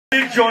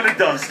Big joint of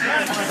dust.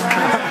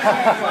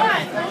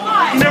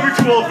 Never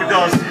too old for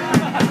dust.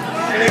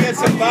 Can I get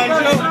some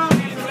banjo?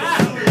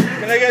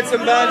 Can I get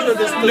some banjo?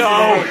 This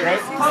no.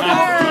 Right?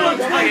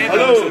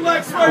 Hello.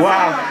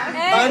 Wow.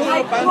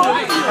 Banjo, banjo.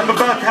 I'm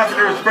about to have a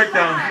nervous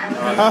breakdown.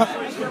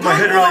 My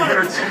head really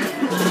hurts.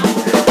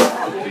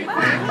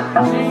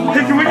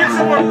 Hey, can we get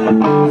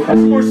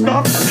some more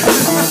stuff?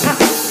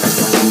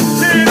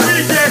 Hey,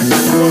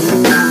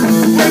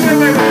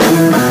 wait.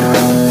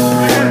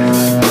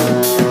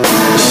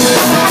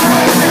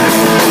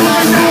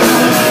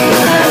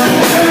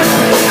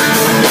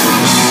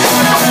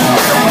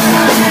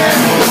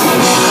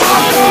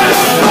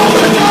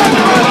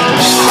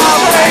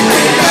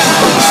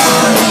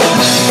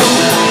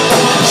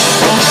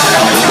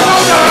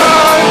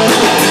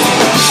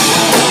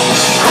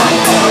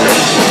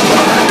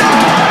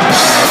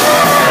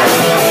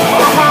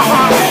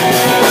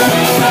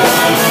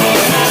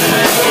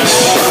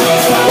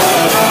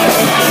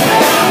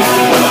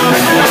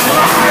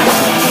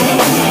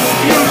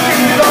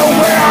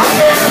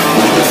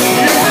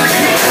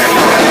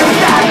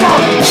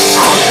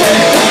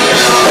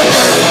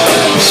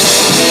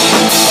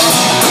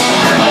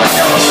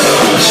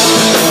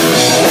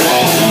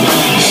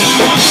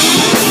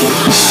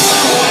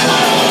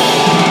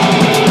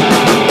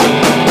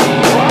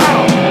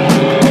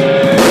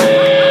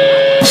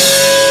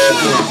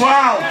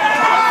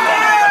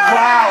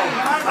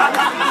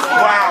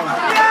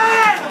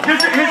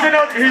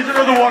 Here's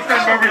another walk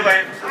down memory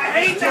lane.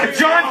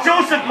 John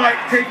Joseph might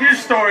take his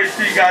stories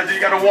to you guys and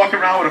you gotta walk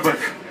around with it, but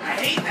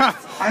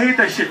I hate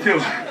that shit too.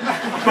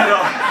 But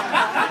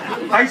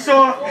I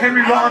saw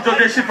Henry Rollins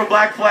audition for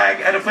Black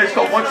Flag at a place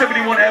called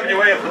 171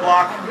 Avenue A up the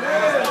block.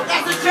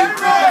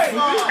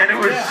 And it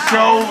was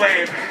so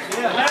lame.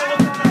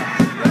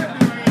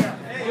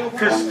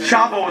 Because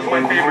Chavo was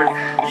my favorite.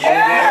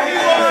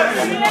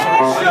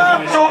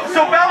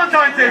 So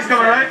Valentine's Day's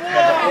coming, right?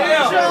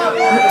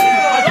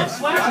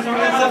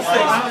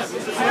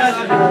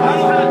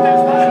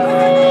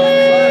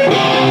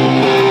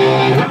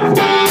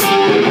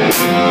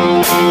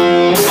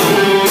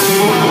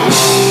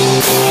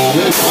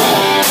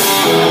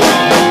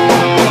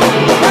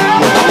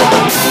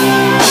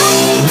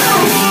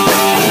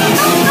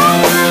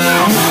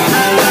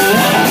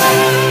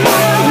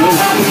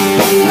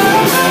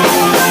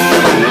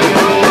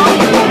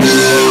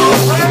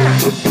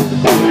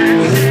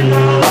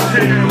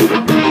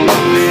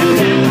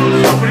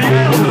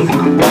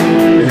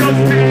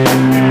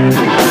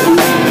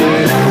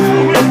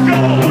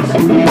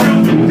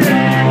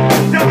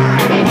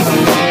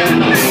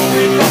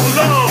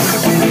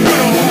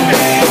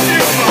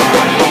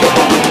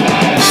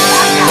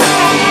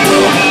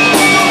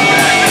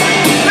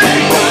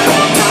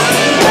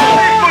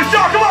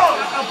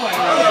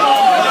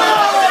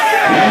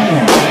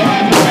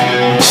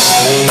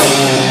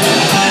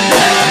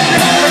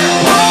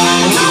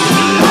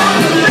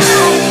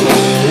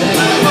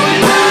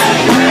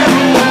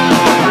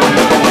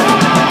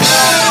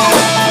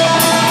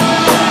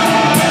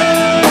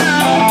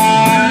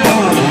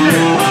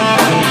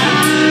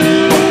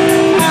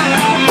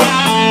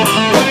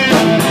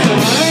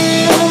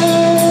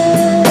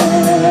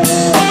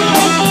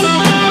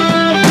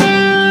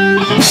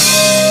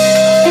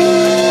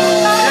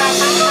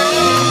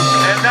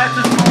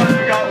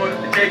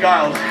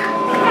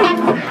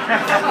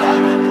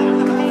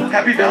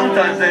 Happy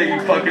Valentine's Day, you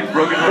fucking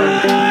broken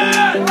heart.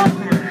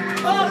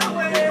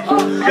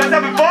 You guys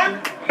having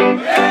fun?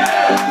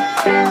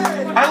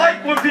 I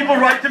like when people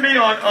write to me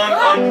on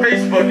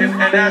Facebook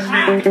and ask me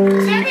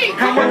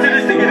how much it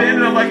is to get in,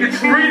 and I'm like, it's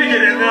free to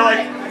get in. And they're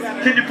like,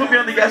 can you put me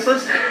on the guest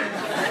list?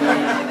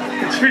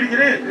 It's free to get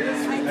in.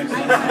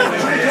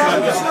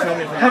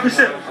 Have a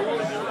sip.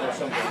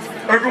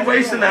 Urban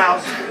Waste in the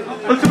house.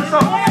 Let's do a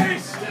song.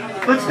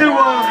 Let's do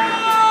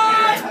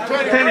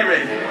Panty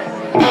Raid.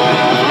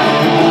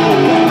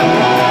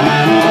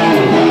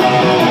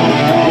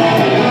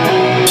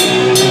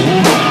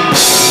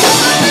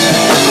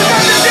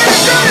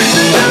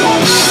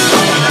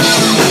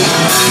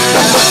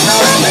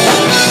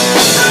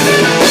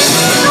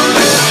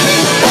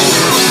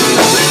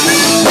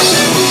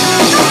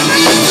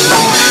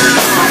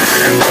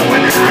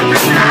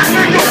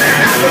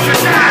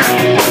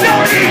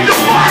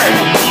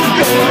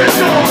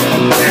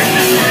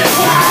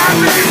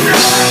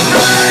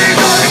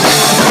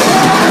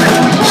 Don't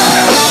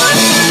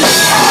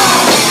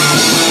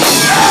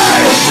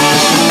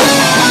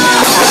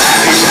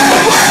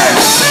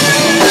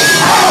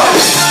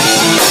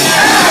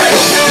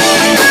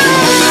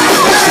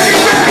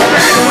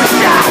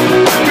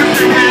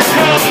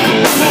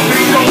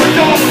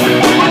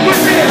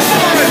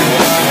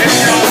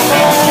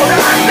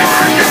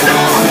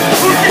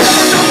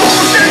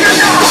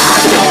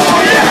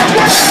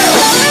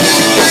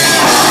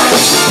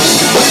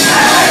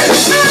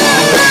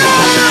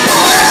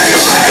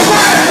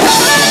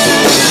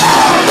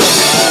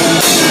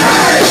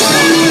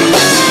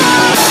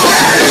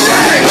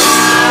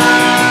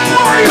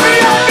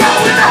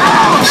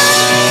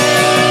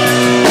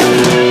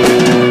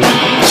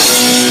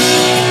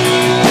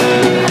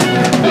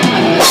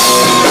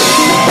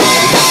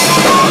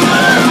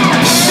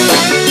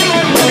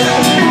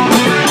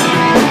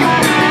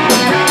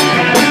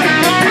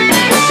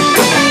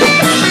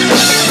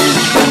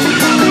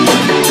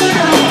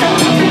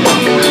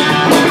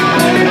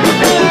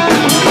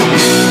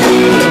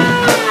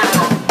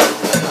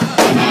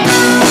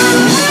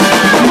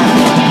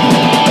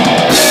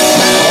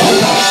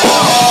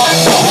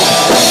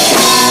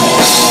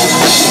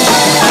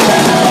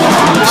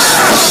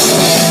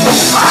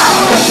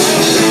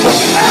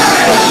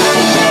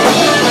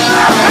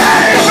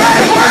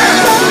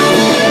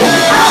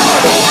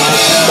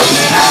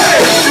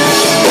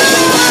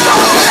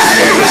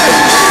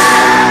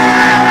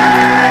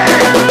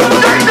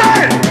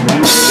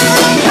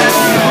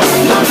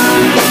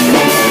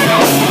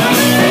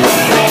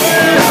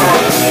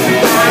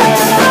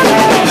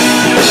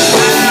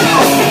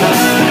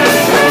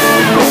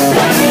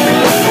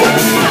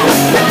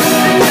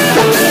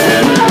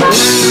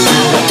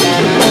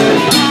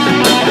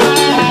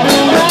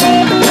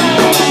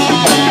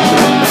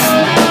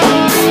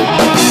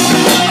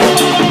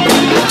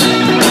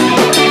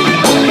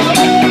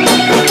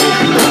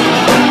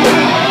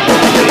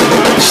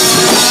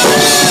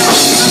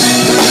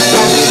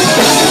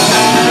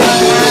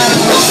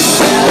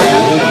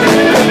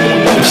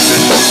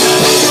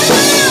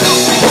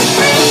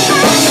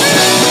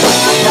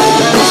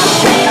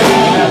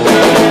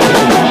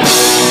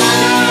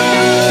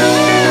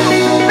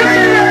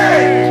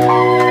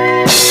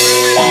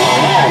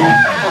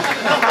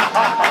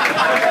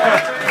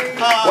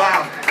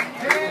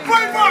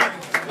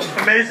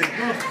amazing.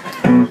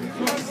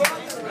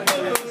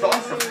 It's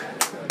awesome.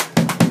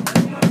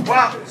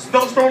 Wow,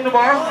 snowstorm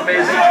tomorrow?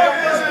 Amazing.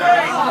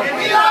 Hey,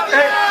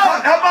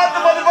 how about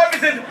the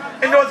motherfuckers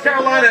in North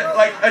Carolina,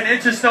 like an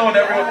inch of snow and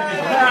everyone?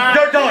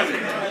 They're done.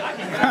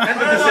 End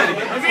of the city.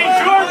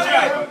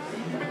 Georgia!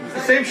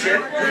 Same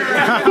shit.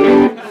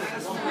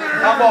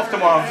 I'm off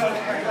tomorrow.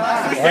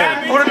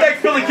 I want to thank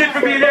Phil the Kid for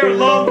being here.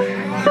 Love.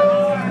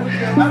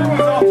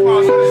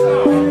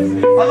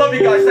 I love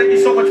you guys. Thank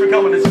you so much for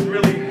coming. This is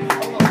really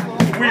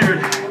weird.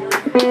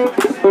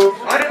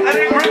 I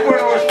didn't group where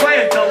I was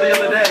playing until the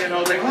other day, and I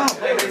was like, wow,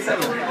 playing A7.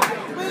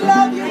 We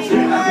love you. I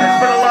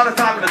spent a lot of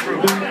time in this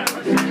room.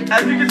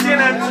 As you can see in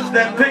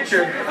that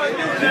picture, a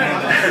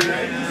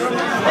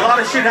lot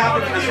of shit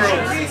happened in this room.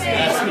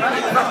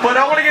 But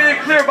I want to get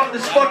it clear about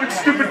this fucking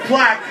stupid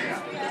plaque.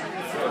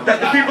 That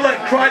the people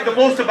that cried the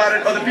most about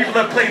it are the people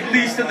that played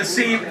least in the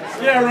scene.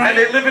 Yeah, right. And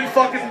they live in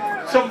fucking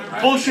some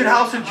bullshit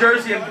house in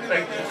Jersey and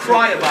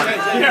cry about it.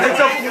 Yeah,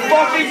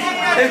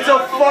 it's a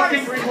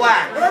fucking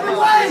plaque.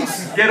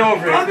 Get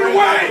over it.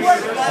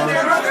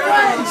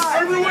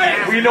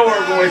 We know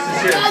our voice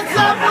is here.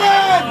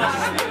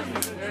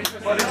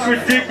 But it's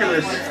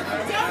ridiculous.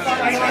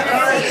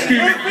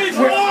 Steven,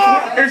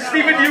 is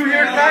Steven you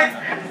here tonight?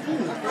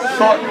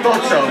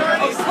 Thought so.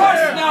 Of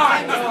course not!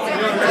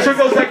 So it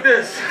goes like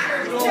this.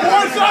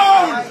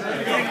 Warzone!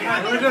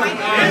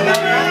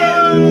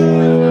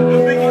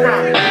 Vicky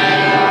Crown.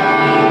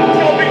 Let's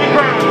go, Vicky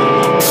Crown.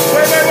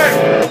 Wait.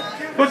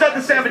 Goes out to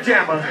Samma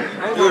Jamma.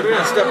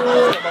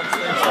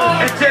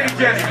 And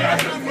Jenny.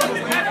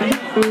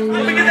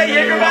 Let me get that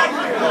Jaeger back.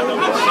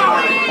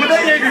 Where'd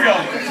that Jaeger go?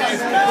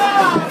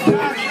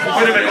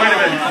 Wait a minute.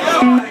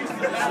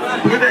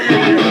 Where'd that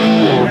Jaeger go?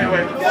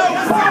 Wait.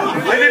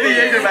 I need the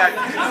Jaeger back.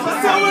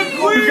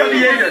 Who's got the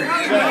Jaeger?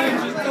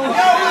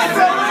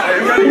 Hey,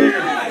 who got the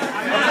Jaeger?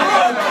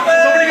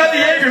 Somebody got the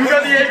Jaeger. Who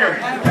got the Jaeger?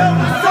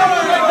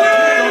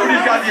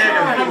 Somebody's got the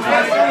Jaeger.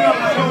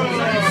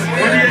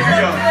 Where'd the Jaeger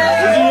go?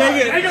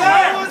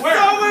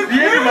 The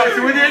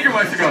Jägermeister. Where'd the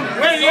Jägermeister go?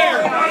 Where's the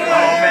Jaeger? Oh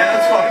man,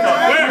 that's fucked up.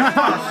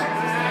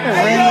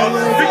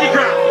 Vicky